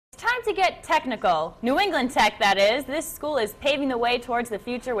time to get technical. New England Tech, that is. This school is paving the way towards the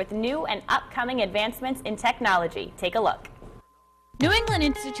future with new and upcoming advancements in technology. Take a look. New England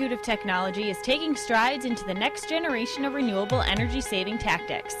Institute of Technology is taking strides into the next generation of renewable energy-saving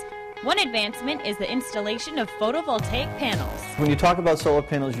tactics. One advancement is the installation of photovoltaic panels. When you talk about solar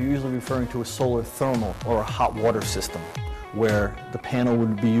panels, you're usually referring to a solar thermal or a hot water system, where the panel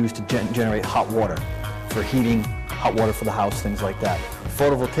would be used to generate hot water for heating, hot water for the house, things like that.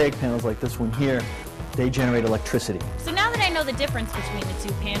 Photovoltaic panels like this one here, they generate electricity. So now that I know the difference between the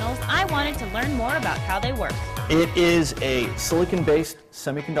two panels, I wanted to learn more about how they work. It is a silicon-based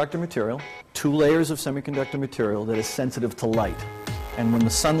semiconductor material, 2 layers of semiconductor material that is sensitive to light. And when the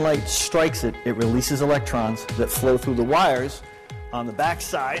sunlight strikes it, it releases electrons that flow through the wires on the back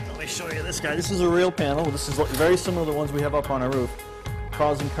side. Let me show you this guy. This is a real panel. This is very similar to the ones we have up on our roof,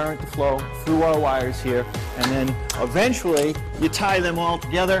 causing current to flow through our wires here. And then eventually you tie them all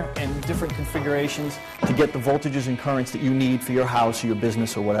together in different configurations to get the voltages and currents that you need for your house or your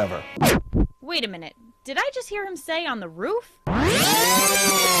business or whatever. Wait a minute. Did I just hear him say on the roof?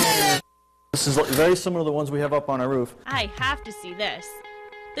 This is very similar to the ones we have up on our roof. I have to see this.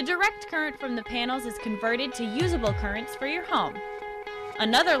 The direct current from the panels is converted to usable currents for your home.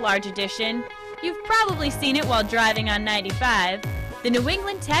 Another large addition, you've probably seen it while driving on 95, the New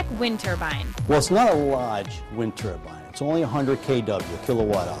England Tech wind turbine. Well, it's not a large wind turbine. It's only 100 kW,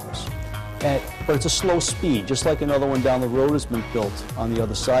 kilowatt hours. But it's a slow speed, just like another one down the road has been built on the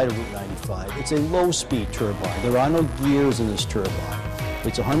other side of Route 95. It's a low-speed turbine. There are no gears in this turbine.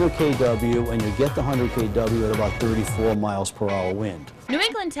 It's 100 kW, and you get the 100 kW at about 34 miles per hour wind. New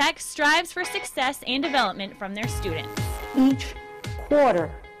England Tech strives for success and development from their students. Each quarter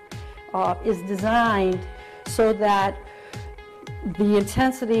is designed so that the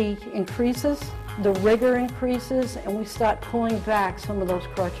intensity increases, the rigor increases, and we start pulling back some of those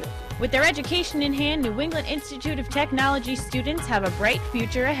crutches. With their education in hand, New England Institute of Technology students have a bright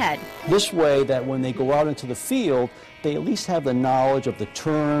future ahead. This way that when they go out into the field, they at least have the knowledge of the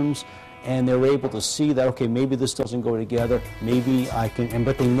terms, and they're able to see that, okay, maybe this doesn't go together, maybe I can,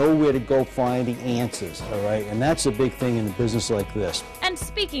 but they know where to go find the answers, all right? And that's a big thing in a business like this. And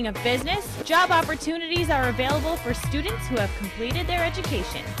speaking of business, job opportunities are available for students who have completed their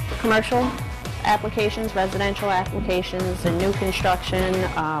education. Commercial applications, residential applications, and new construction,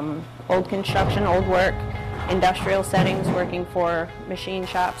 old work, industrial settings, working for machine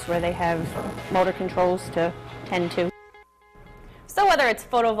shops where they have motor controls to tend to. So whether it's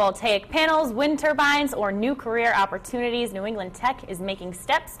photovoltaic panels, wind turbines, or new career opportunities, New England Tech is making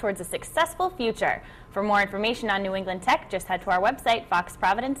steps towards a successful future. For more information on New England Tech, just head to our website,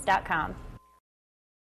 foxprovidence.com.